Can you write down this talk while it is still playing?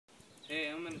Hey,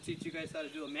 I'm going to teach you guys how to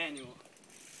do a manual.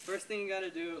 First thing you got to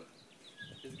do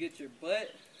is get your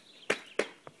butt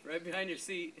right behind your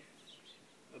seat,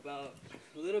 about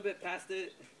a little bit past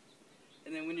it,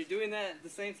 and then when you're doing that, at the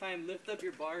same time, lift up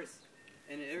your bars,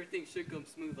 and everything should come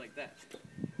smooth like that.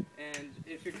 And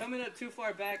if you're coming up too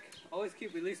far back, always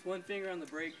keep at least one finger on the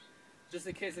brake, just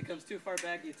in case it comes too far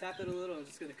back. You tap it a little, and it's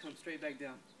just going to come straight back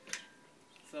down.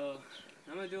 So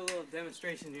I'm going to do a little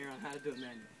demonstration here on how to do a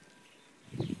manual.